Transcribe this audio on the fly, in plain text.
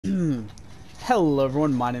Hello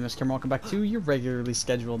everyone, my name is Cameron. Welcome back to your regularly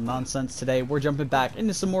scheduled nonsense. Today we're jumping back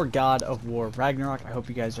into some more God of War Ragnarok. I hope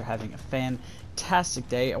you guys are having a fantastic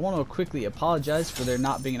day. I want to quickly apologize for there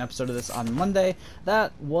not being an episode of this on Monday.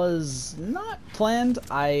 That was not planned.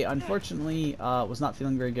 I unfortunately was not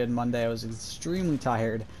feeling very good Monday. I was extremely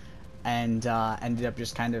tired and ended up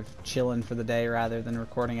just kind of chilling for the day rather than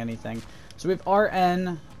recording anything. So we have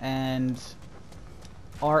RN and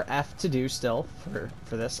RF to do still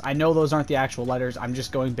for this. I know those aren't the actual letters. I'm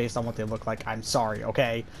just going based on what they look like. I'm sorry,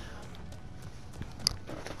 okay?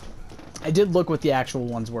 I did look what the actual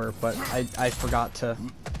ones were, but I forgot to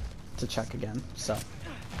check again. So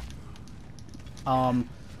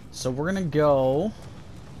we're gonna go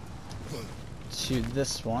to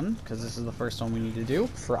this one because this is the first one we need to do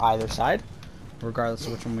for either side, regardless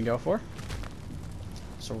of which one we go for.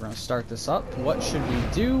 So we're gonna start this up. What should we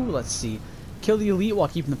do? Let's see. Kill the elite while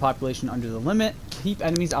keeping the population under the limit. Keep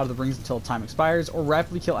enemies out of the rings until time expires, or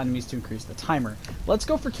rapidly kill enemies to increase the timer. Let's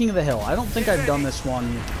go for King of the Hill. I don't think I've done this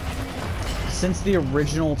one since the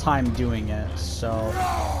original time doing it, so...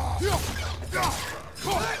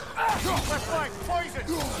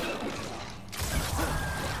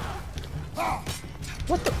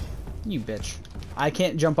 What the... You bitch. I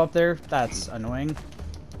can't jump up there? That's annoying.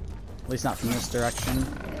 At least not from this direction.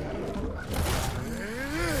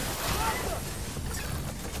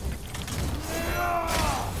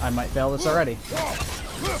 I might fail this already.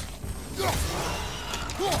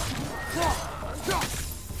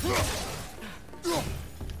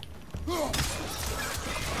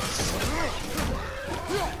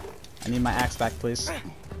 I need my axe back, please.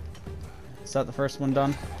 Is that the first one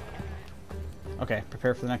done? Okay,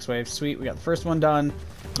 prepare for the next wave. Sweet, we got the first one done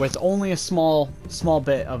with only a small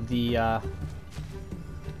bit of the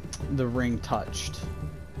ring touched.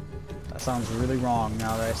 That sounds really wrong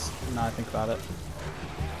now that I think about it.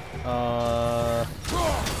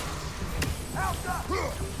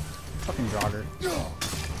 Fucking jogger.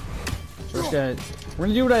 So we're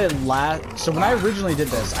gonna do what I did so when I originally did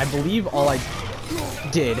this, I believe all I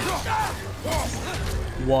did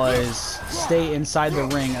was stay inside the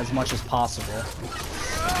ring as much as possible.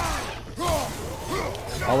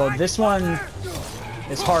 Although this one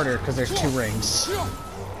is harder because there's two rings.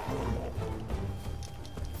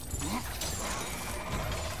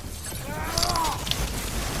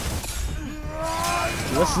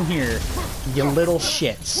 Listen here, you little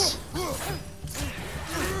shits.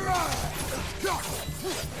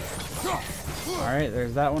 Alright,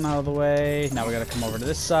 there's that one out of the way. Now we gotta come over to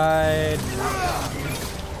this side.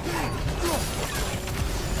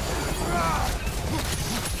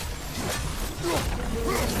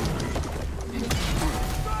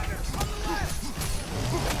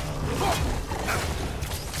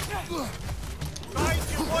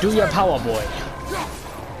 Do your power, boy.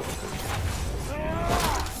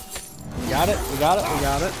 We got it, we got it, we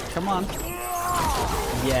got it. Come on.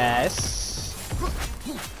 Yes.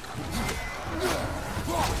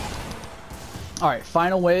 Alright,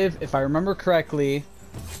 final wave. If I remember correctly,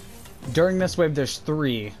 during this wave there's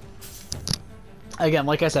 3. Again,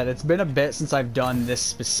 like I said, it's been a bit since I've done this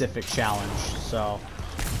specific challenge, so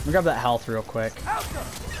let me grab that health real quick.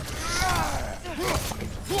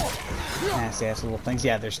 Nasty ass little things.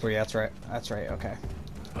 Yeah, there's 3, that's right. That's right, okay.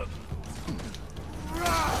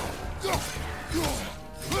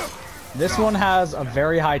 This one has a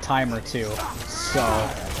very high timer too, so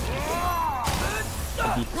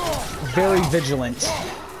I'd be very vigilant.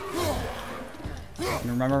 And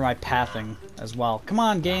remember my pathing as well. Come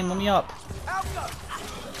on, game, let me up.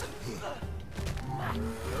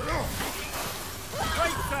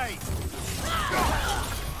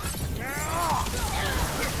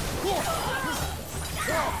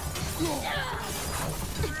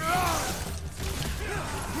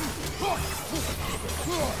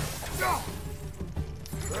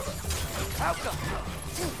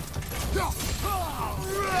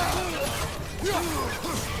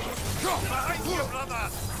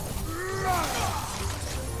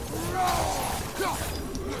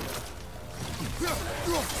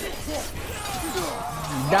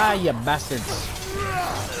 Die, you bastards.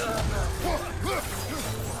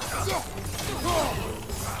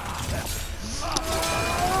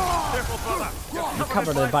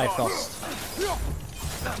 Recover the Bifrost.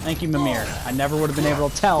 Thank you, Mimir. I never would have been able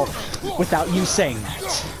to tell without you saying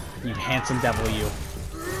that. You handsome devil, you.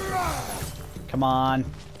 Come on.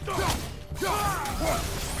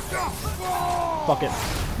 Fuck it.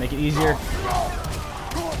 Make it easier.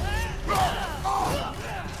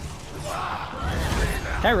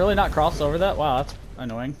 Can I really not cross over that? Wow, that's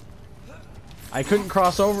annoying. I couldn't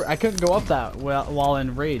cross over. I couldn't go up that while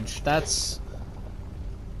in rage. That's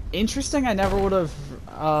Interesting. I never would have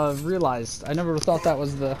realized. I never would have thought that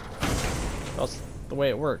was the way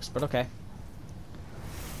it works. But okay.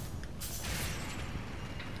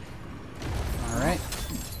 All right.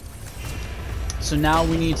 So now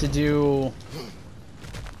we need to do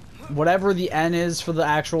whatever the N is for the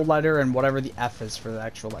actual letter and whatever the F is for the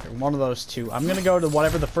actual letter. One of those two. I'm gonna go to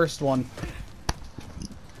whatever the first one.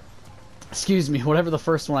 Excuse me. Whatever the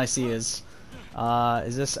first one I see is.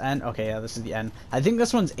 Is this N? Okay, yeah, this is the N. I think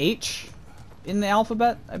this one's H in the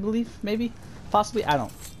alphabet, I believe, maybe, possibly. I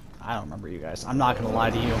don't remember, you guys. I'm not gonna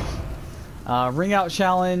lie to you. Ring out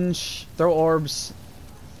challenge, throw orbs.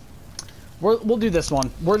 We'll do this one.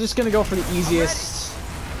 We're just gonna go for the easiest.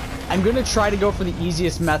 I'm gonna try to go for the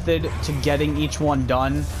easiest method to getting each one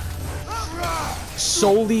done,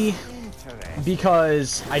 solely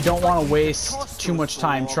because I don't want to waste too much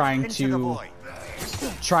time trying to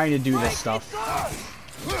do this stuff.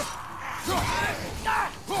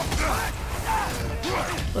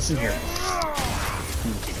 Listen here,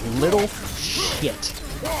 you little shit.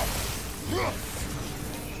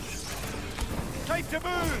 Time to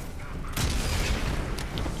move.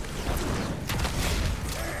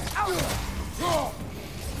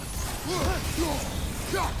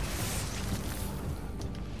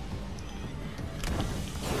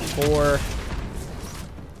 4,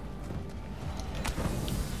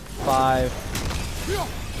 5.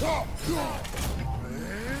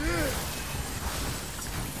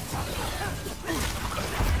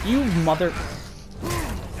 You mother.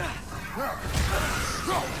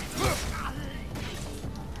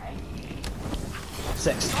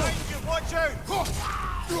 6. Watch out.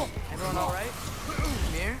 Everyone all right? Come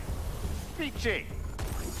here. Peachy.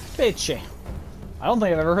 Bitchy. I don't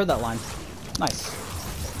think I've ever heard that line. Nice.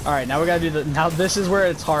 All right, now we gotta do the. Now this is where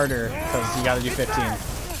it's harder because you gotta do 15.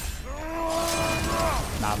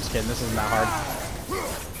 Nah, I'm just kidding. This isn't that hard.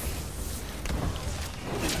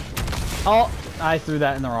 Oh, I threw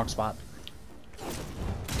that in the wrong spot.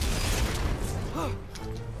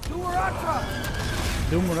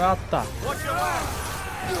 Dumurata.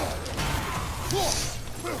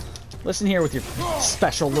 Listen here with your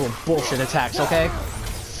special little bullshit attacks, okay?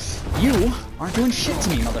 You aren't doing shit to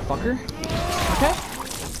me, motherfucker. Okay?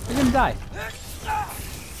 You're gonna die.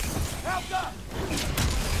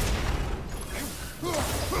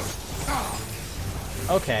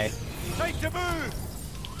 Okay. Time to move.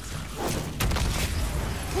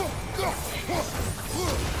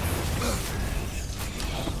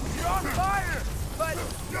 You're on fire, but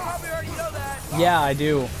you probably already know that. Yeah, I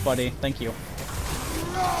do, buddy. Thank you.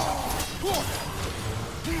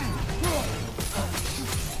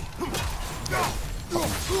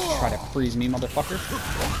 Try to freeze me, motherfucker.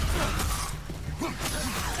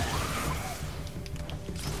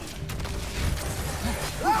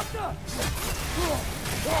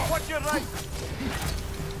 Watch your right.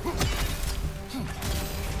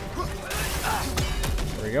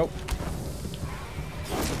 There we go.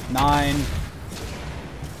 9.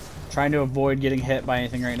 Trying to avoid getting hit by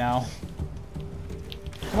anything right now.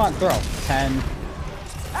 Come on, throw. 10.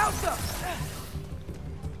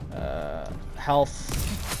 Health.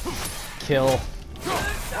 Kill.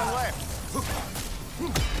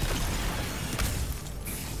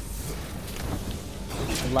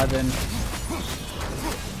 11.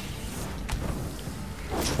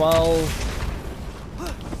 12.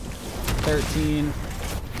 13.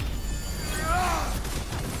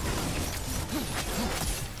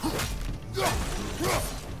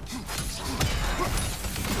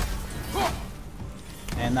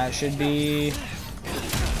 And that should be...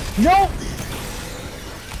 Nope!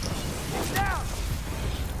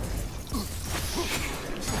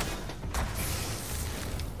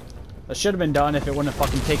 That should have been done if it wouldn't have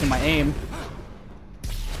fucking taken my aim.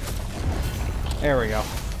 There we go.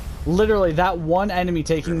 Literally, that one enemy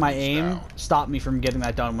taking my aim stopped me from getting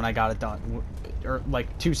that done when I got it done. Or,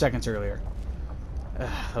 like, 2 seconds earlier. Ugh,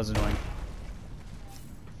 that was annoying.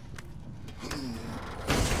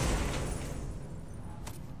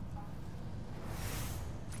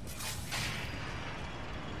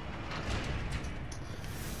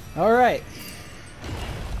 Alright.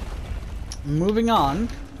 Moving on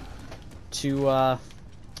to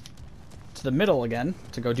the middle again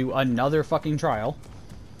to go do another fucking trial.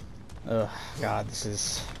 Ugh, God, this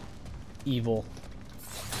is evil.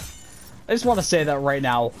 I just want to say that right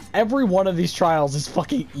now. Every one of these trials is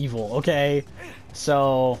fucking evil, okay?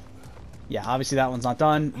 So, yeah, obviously that one's not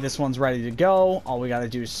done. This one's ready to go. All we gotta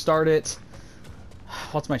do is start it.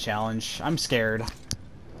 What's my challenge? I'm scared.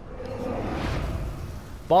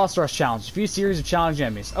 Boss rush challenge. A few series of challenge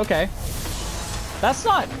enemies. Okay. That's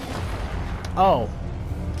not... Oh.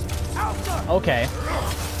 Okay.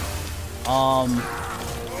 I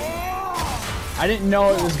didn't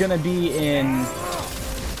know it was gonna be in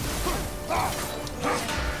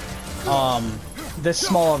this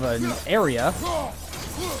small of an area.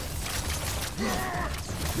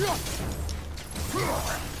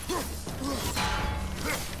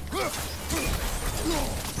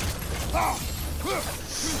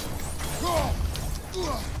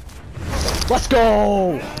 Let's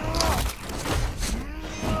go!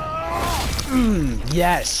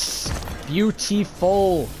 Yes!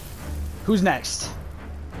 Beautiful! Who's next?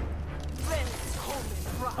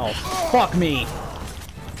 Oh, fuck me!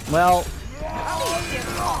 Well,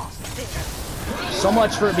 so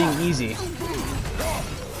much for it being easy.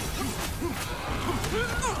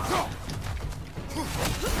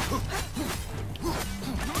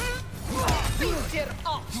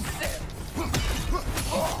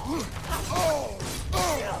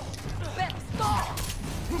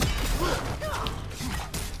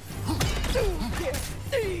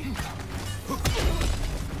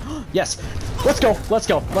 Yes! Let's go! Let's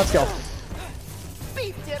go! Let's go!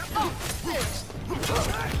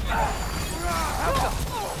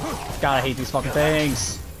 God, I hate these fucking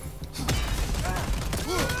things.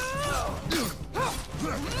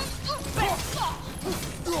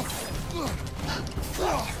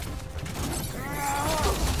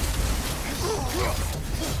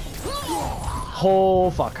 Oh,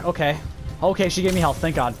 fuck. Okay. Okay, she gave me health.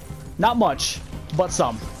 Thank God. Not much, but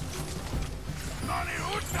some.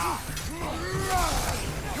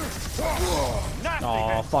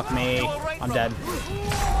 Oh, fuck me. I'm dead.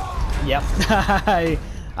 Yep.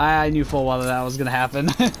 I knew full well that was gonna happen.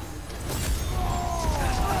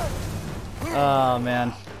 Oh,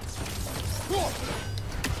 man.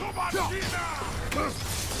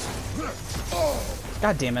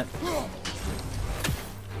 God damn it.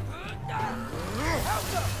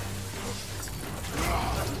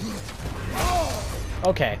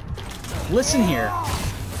 Okay. Listen here.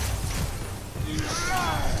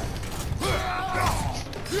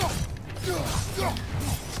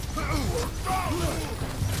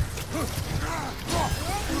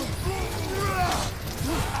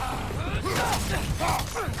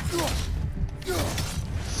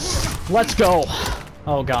 Let's go.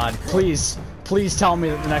 Oh God, please, please tell me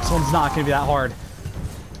that the next one's not gonna be that hard.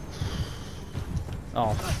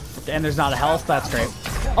 Oh, and there's not a health. That's great.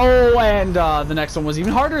 Oh, and the next one was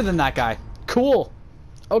even harder than that guy. Cool.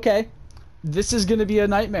 Okay, this is gonna be a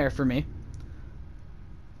nightmare for me.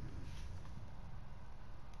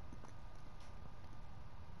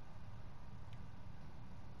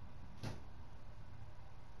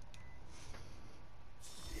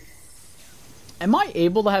 Am I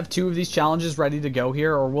able to have two of these challenges ready to go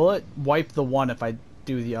here, or will it wipe the one if I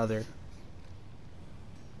do the other?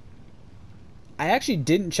 I actually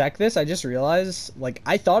didn't check this. I just realized, like,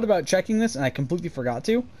 I thought about checking this and I completely forgot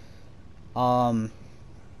to.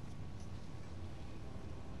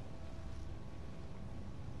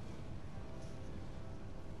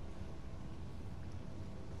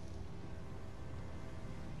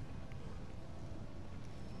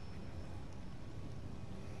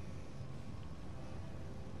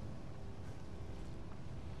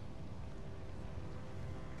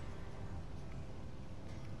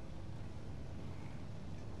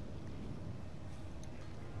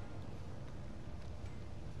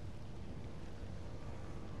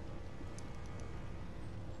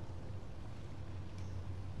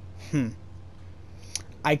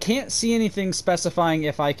 I can't see anything specifying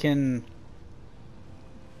if I can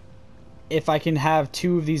have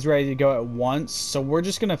two of these ready to go at once, so we're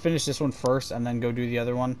just gonna finish this one first and then go do the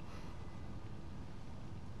other one.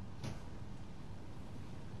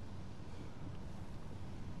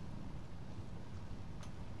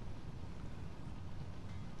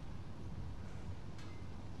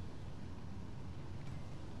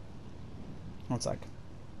 One sec.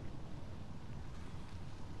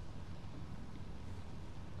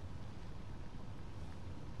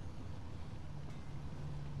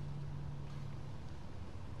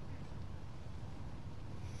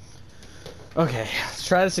 Okay, let's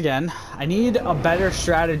try this again. I need a better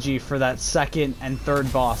strategy for that second and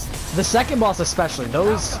third boss. The second boss especially,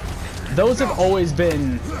 those have always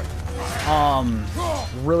been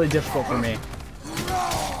really difficult for me.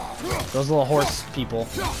 Those little horse people.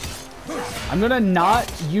 I'm gonna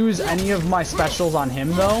not use any of my specials on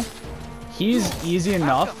him though. He's easy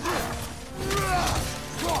enough.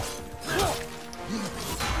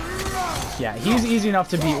 Yeah, he's easy enough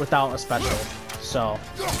to beat without a special. So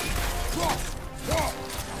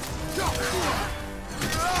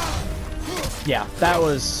yeah, that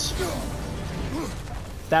was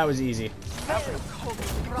easy.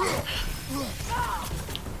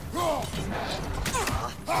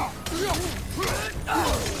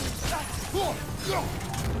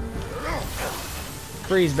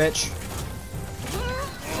 Freeze, bitch.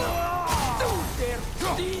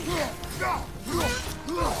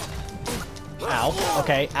 Ow.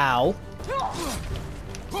 Okay, ow.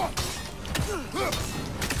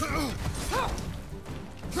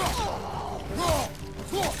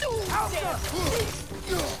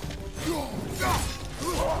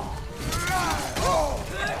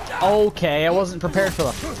 Okay, I wasn't prepared for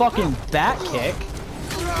the fucking back kick.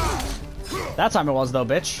 That time it was though,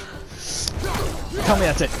 bitch. Tell me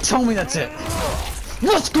that's it. Tell me that's it.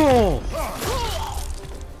 Let's go!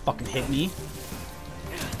 Fucking hit me.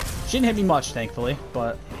 She didn't hit me much, thankfully,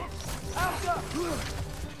 but...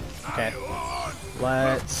 Okay.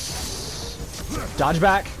 Let's... dodge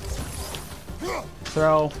back.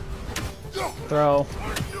 Throw. Throw.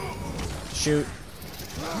 Shoot.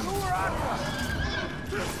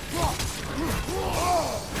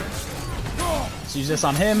 Let's use this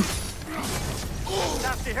on him.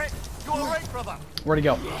 Where'd he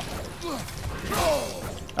go?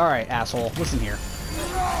 Alright, asshole. Listen here.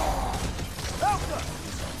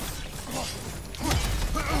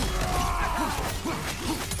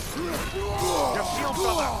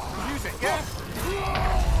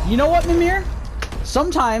 You know what, Mimir?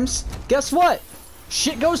 Sometimes, guess what?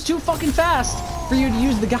 Shit goes too fucking fast for you to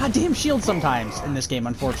use the goddamn shield sometimes in this game,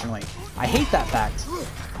 unfortunately. I hate that fact.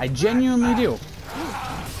 I genuinely do.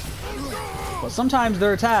 But sometimes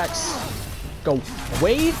their attacks go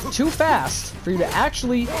way too fast for you to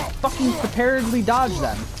actually fucking preparedly dodge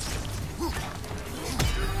them.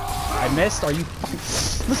 I missed. Are you fucking...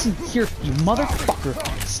 Listen here, you motherfucker.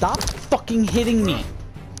 Stop fucking hitting me.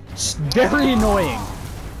 It's very annoying.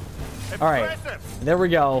 Alright. There we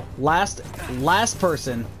go. Last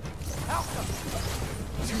person.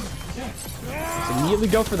 So immediately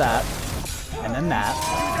go for that. And then that.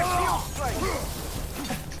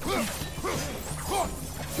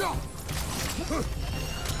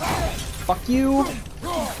 Fuck you.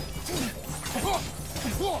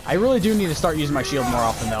 I really do need to start using my shield more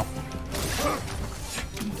often, though.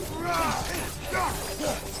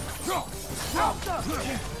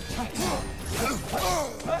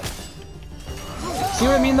 See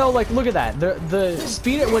what I mean, though? Like, look at that. The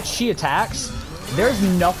speed at which she attacks, there's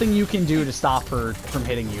nothing you can do to stop her from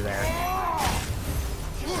hitting you there.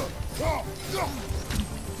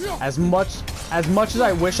 As much as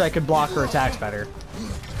I wish I could block her attacks better.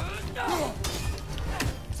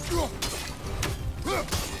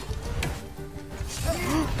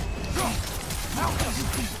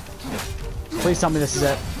 Please tell me this is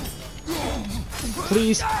it.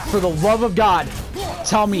 Please, for the love of God,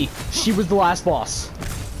 tell me she was the last boss.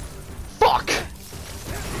 Fuck!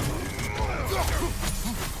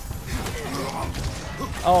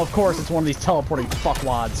 Oh, of course, it's one of these teleporting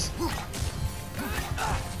fuckwads.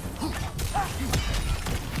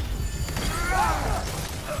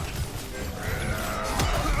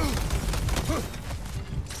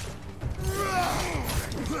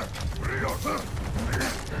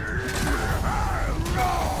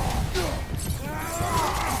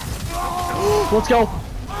 Let's go.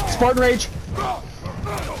 Spartan Rage.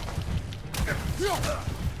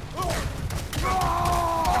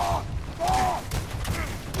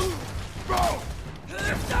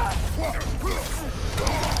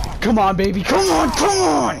 Come on, baby. Come on, come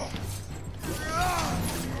on.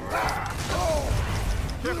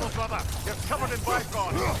 Careful, brother. You're covered in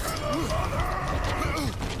bygone.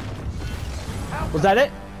 Was that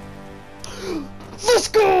it? Let's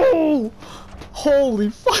go! Holy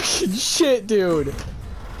fucking shit, dude.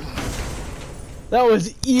 That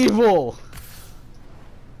was evil.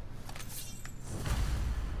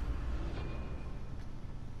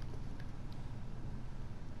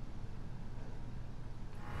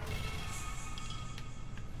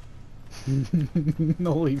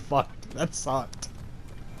 Holy fuck, that sucked.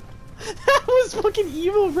 That was fucking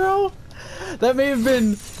evil, bro. That may have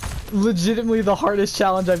been legitimately the hardest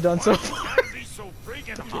challenge I've done so far.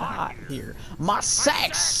 Get hot here. My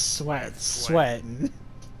sack's sweating.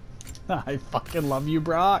 I fucking love you,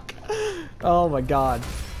 Brock. Oh my god.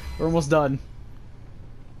 We're almost done.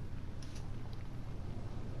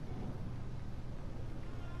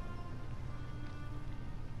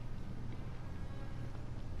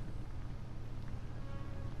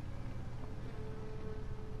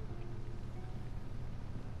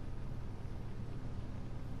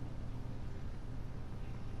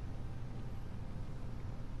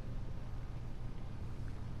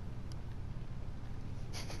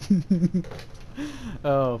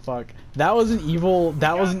 Oh fuck. That was an evil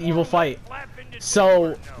fight.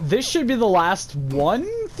 So this should be the last one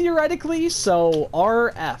theoretically, so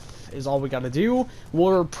RF is all we gotta do.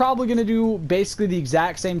 We're probably gonna do basically the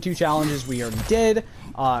exact same 2 challenges we already did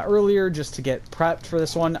earlier, just to get prepped for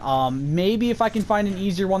this one. Maybe if I can find an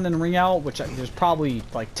easier one than Ring Out, which there's probably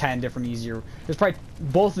like 10 different easier. There's probably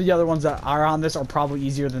both of the other ones that are on this are probably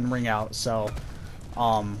easier than Ring Out, so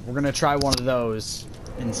we're gonna try one of those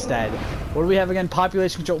instead. What do we have again?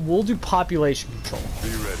 Population control. We'll do population control. Be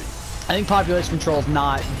ready. I think population control is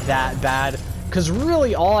not that bad, because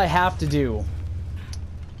really all I have to do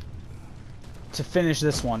to finish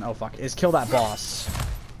this one, oh fuck, is kill that boss.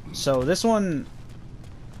 So this one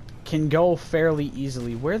can go fairly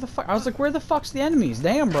easily. Where the fuck? I was like, where the fuck's the enemies?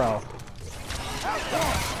 Damn, bro.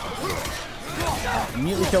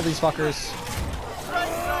 Immediately kill these fuckers.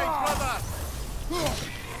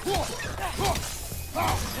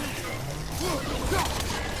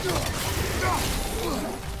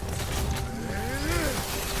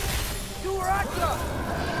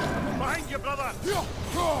 Behind you, brother.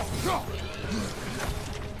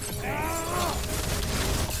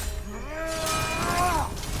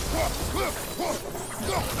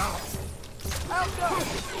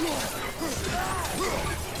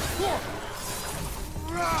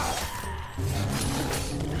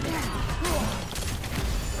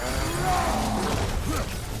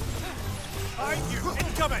 Behind you,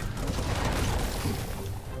 incoming.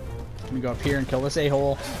 Let me go up here and kill this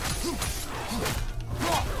a-hole.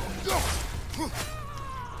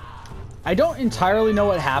 I don't entirely know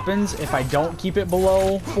what happens if I don't keep it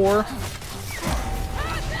below 4,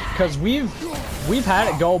 because we've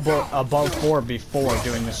had it go above 4 before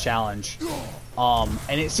doing this challenge, and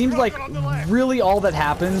it seems like really all that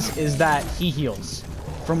happens is that he heals,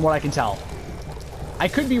 from what I can tell. I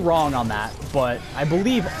could be wrong on that, but I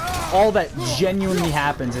believe all that genuinely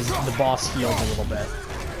happens is the boss heals a little bit.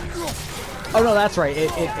 Oh no, that's right.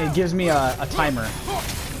 It gives me a timer.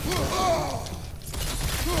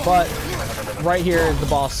 But right here is the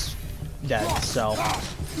boss dead, so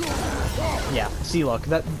yeah. See, look,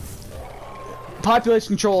 that population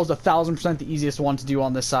control is 1000% the easiest one to do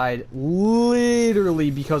on this side, literally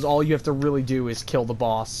because all you have to really do is kill the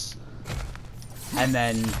boss, and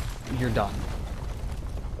then you're done.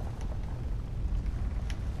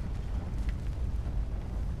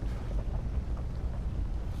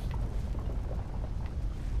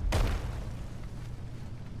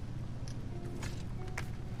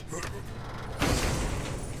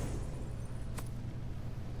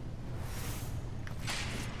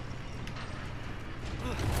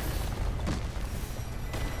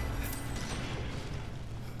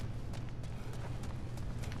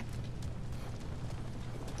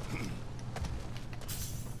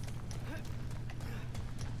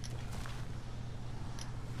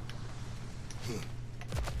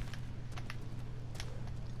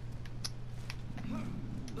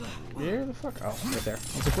 Where the fuck? Oh, right there.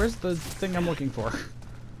 I was like, where's the thing I'm looking for?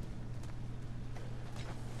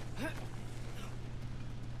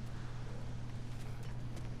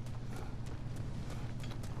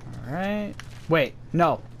 Alright. Wait,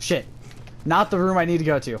 no. Shit. Not the room I need to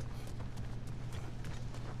go to.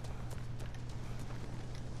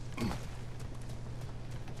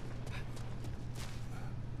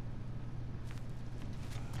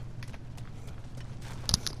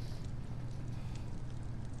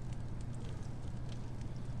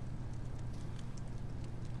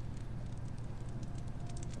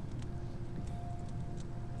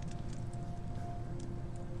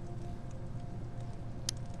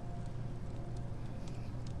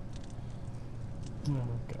 Oh,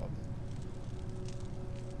 God.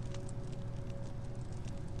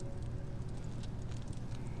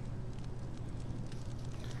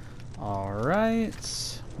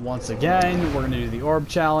 Alright. Once again, we're going to do the orb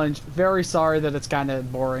challenge. Very sorry that it's kind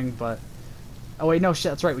of boring, but... Oh, wait, no,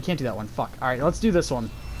 shit, that's right. We can't do that one. Fuck. Alright, let's do this one.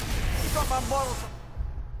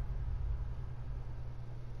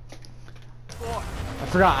 I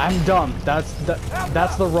forgot. I'm dumb. That's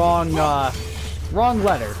the wrong, wrong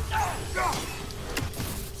letter.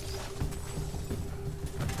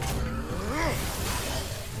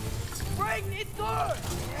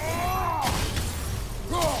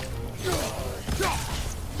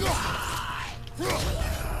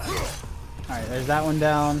 Alright, there's that one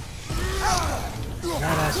down.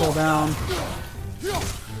 That asshole down.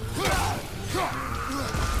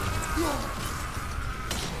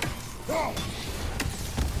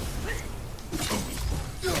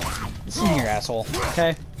 Listen here, asshole.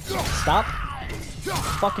 Okay? Stop.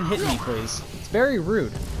 Fucking hit me, please. It's very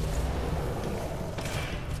rude.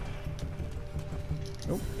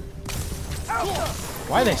 Oh.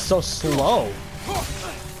 Why are they so slow?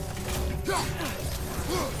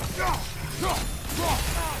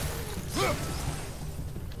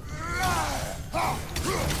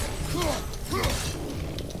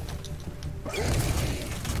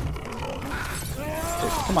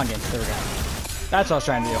 Come on, game. There we go. That's what I was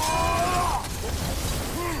trying to do.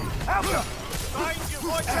 Behind you,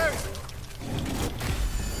 watch out!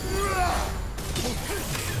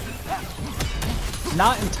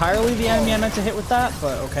 Not entirely the enemy I meant to hit with that,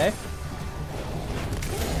 but okay.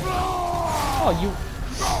 Oh,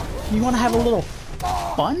 you want to have a little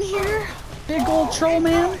fun here, big old troll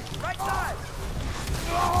man? Right side.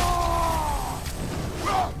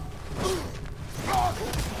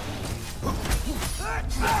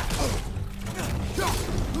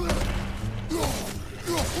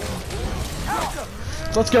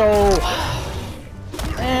 Let's go.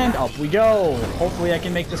 And up we go. Hopefully I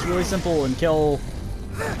can make this really simple and kill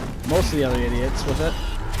most of the other idiots with it.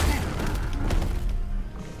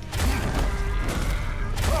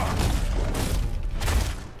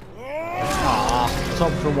 Aw, let's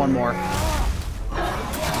hope for one more.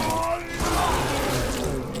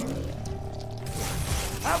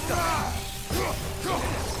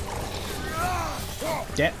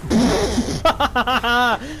 Damn.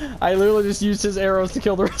 I literally just used his arrows to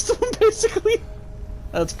kill the rest of them, basically.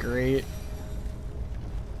 That's great.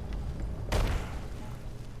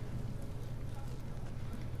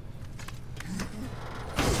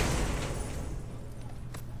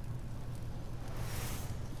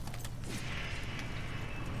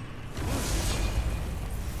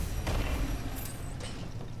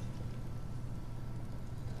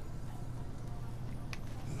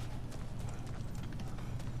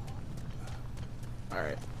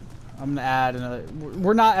 Alright. I'm gonna add another.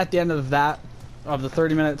 We're not at the end of that, of the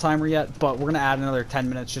 30-minute timer yet, but we're gonna add another 10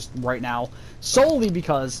 minutes just right now, solely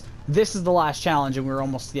because this is the last challenge and we're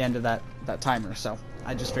almost to the end of that timer. So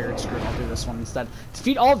I just figured, screw it, I'll do this one instead.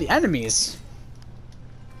 Defeat all the enemies.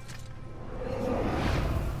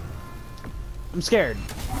 I'm scared.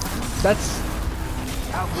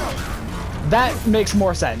 That makes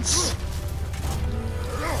more sense.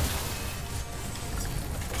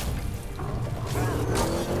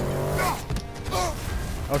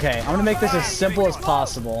 Okay, I'm gonna make this as simple as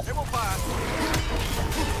possible.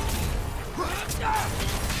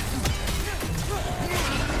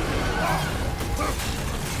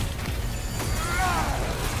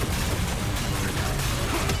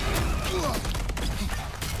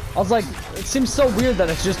 I was like, it seems so weird that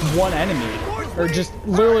it's just one enemy. Or just,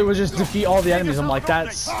 literally would just defeat all the enemies. I'm like,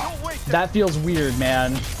 that feels weird,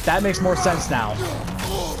 man. That makes more sense now.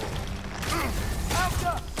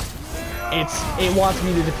 It wants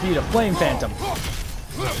me to defeat a flame phantom.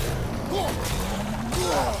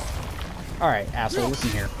 Alright, asshole, listen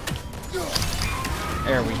here.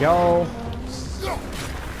 There we go.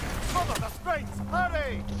 Cover the space!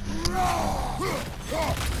 Hurry!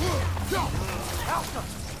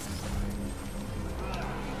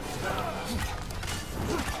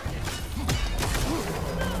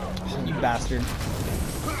 You bastard.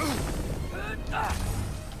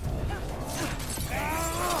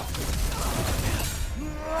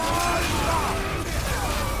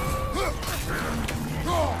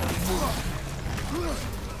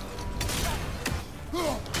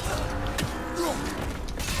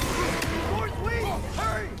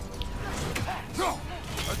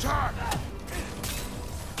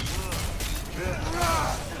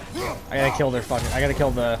 I gotta kill their fucking. I gotta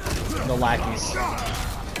kill the lackeys.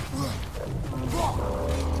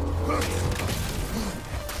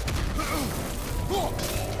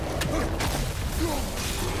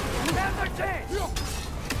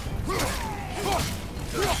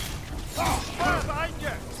 Behind you!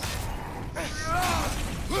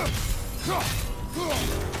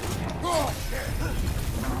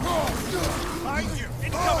 Behind you!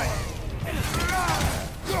 Incoming!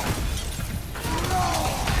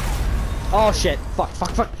 Oh shit! Fuck!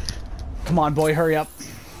 Fuck! Fuck! Come on, boy, hurry up!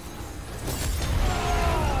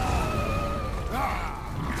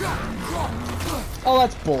 Oh,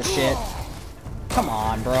 that's bullshit. Come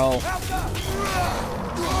on, bro.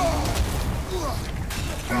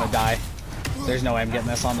 I'm gonna die. There's no way I'm getting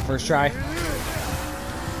this on the first try.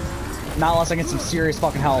 Not unless I get some serious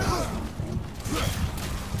fucking health.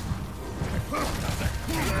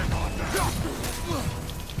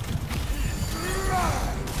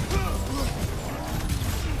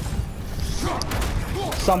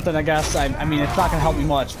 Something, I guess. I mean, it's not gonna help me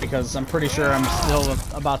much because I'm pretty sure I'm still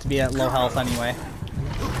about to be at low health anyway.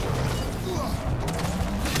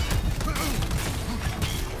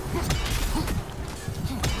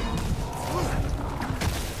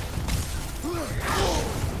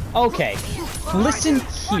 Okay, listen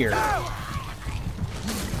here.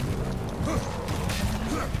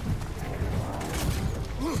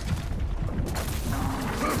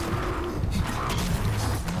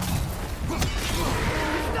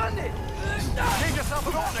 Give yourself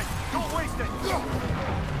an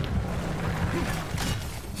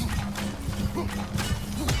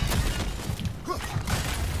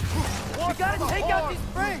You gotta take out these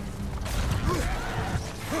springs!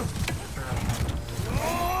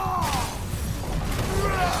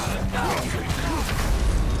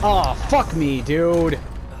 Oh, fuck me, dude.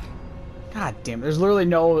 God damn, there's literally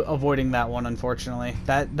no avoiding that one, unfortunately.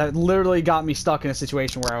 That literally got me stuck in a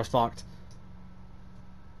situation where I was fucked.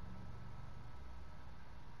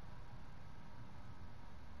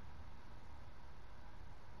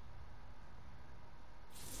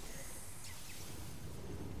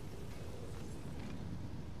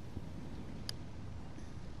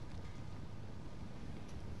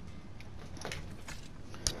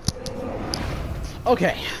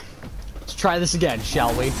 Okay, let's try this again,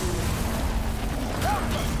 shall we?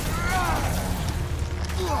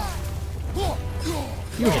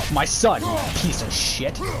 You hit my son, you piece of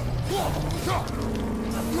shit.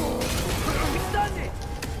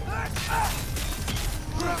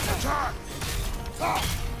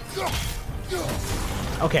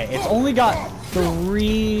 Okay, it's only got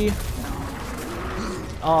 3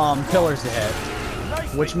 pillars to hit,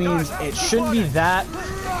 which means it shouldn't be that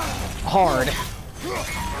hard.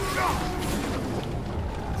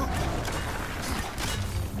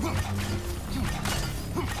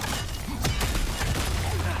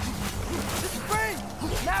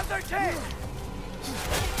 Now's our chance!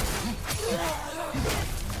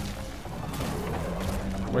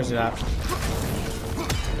 Where's it at?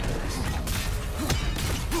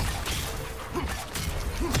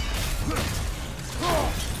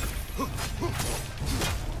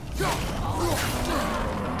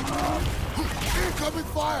 Incoming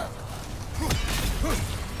fire!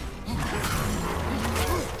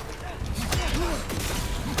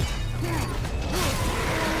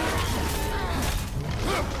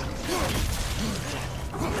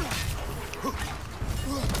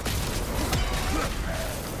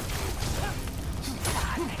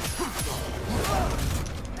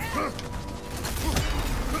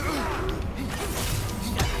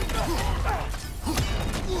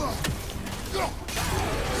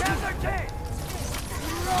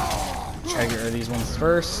 Try to get rid of these ones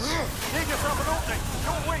first. Dig yourself an opening!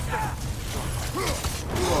 Don't waste it!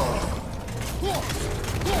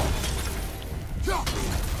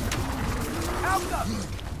 Out them!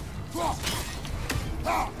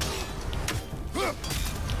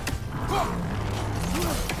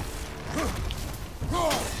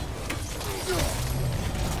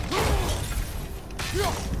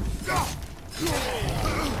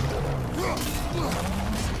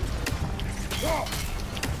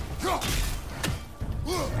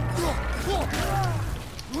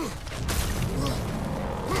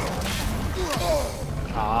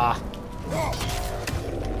 Ah.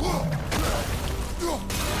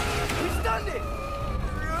 We stunned it!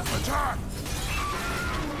 Attack!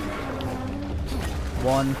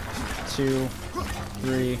 1, 2,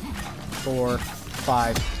 3, 4,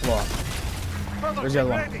 5. Blow up. Where's the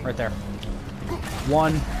other one? Right there.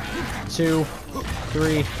 1, 2,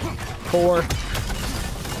 3, 4.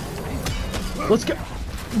 Let's go.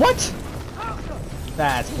 What?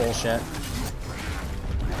 That's bullshit.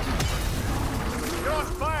 You're on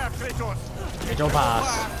fire, Kratos! Kratos pass.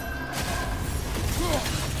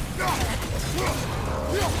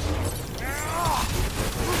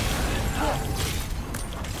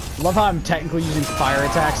 Love how I'm technically using fire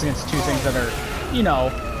attacks against 2 things that are, you know,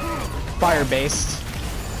 fire-based.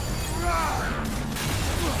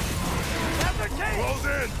 Close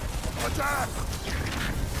in! Attack!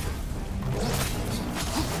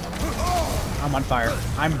 I'm on fire.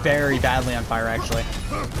 I'm very badly on fire, actually.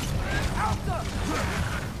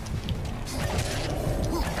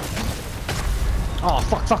 Oh,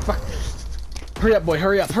 fuck, fuck, fuck. Hurry up, boy.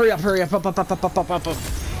 Hurry up, hurry up, hurry up. Up, up, up, up, up, up, up, up.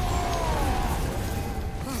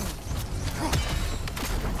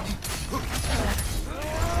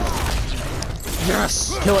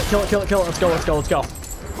 Yes! Kill it, kill it, kill it, kill it. Let's go, let's go, let's go.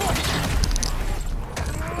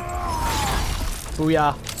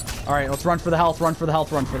 Booyah. Alright, let's run for the health, run for the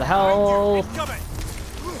health, run for the health.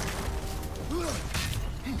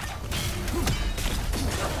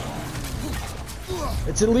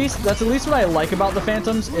 That's at least what I like about the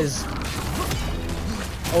Phantoms is,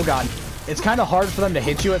 oh god, it's kind of hard for them to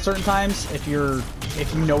hit you at certain times if you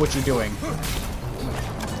know what you're doing.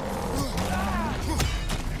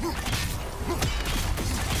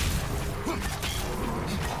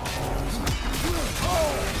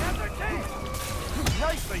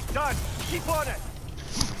 Nicely done! Keep on it!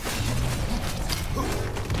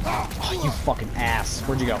 Oh, you fucking ass.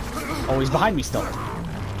 Where'd you go? Oh, he's behind me still.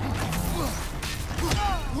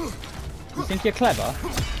 You think you're clever?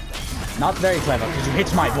 Not very clever, because you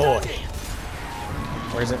hit my boy.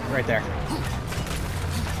 Where is it? Right there.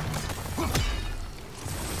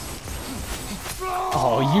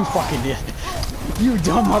 Oh, you fucking did. You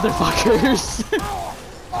dumb motherfuckers.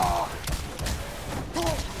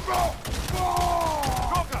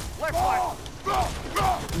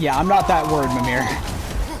 Yeah, I'm not that word, Mimir.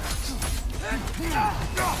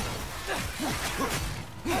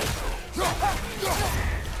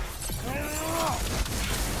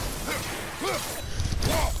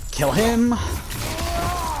 Kill him.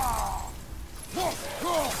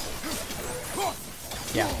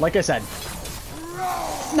 Yeah, like I said,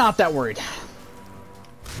 not that worried.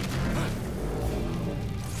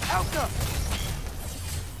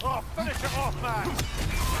 Oh, finish it off, man!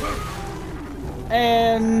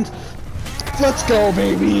 And let's go,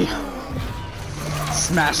 baby.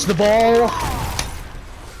 Smash the ball.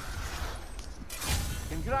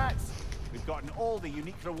 Congrats! We've gotten all the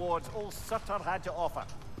unique rewards old Surtr had to offer.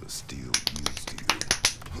 The steel you steal.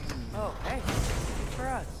 Oh, hey, good for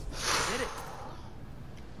us. We did it.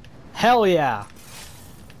 Hell yeah.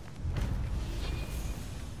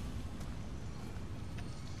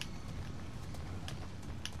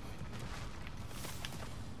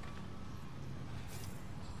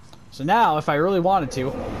 So now, if I really wanted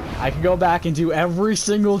to, I could go back and do every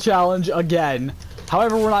single challenge again.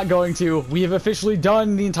 However, we're not going to. We have officially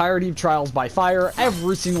done the entirety of Trials by Fire.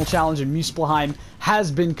 Every single challenge in Muspelheim has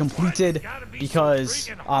been completed because,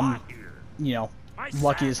 you know,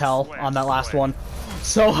 lucky as hell on that last one.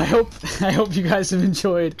 So I hope you guys have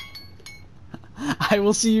enjoyed. I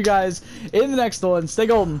will see you guys in the next one. Stay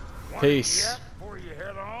golden. Peace.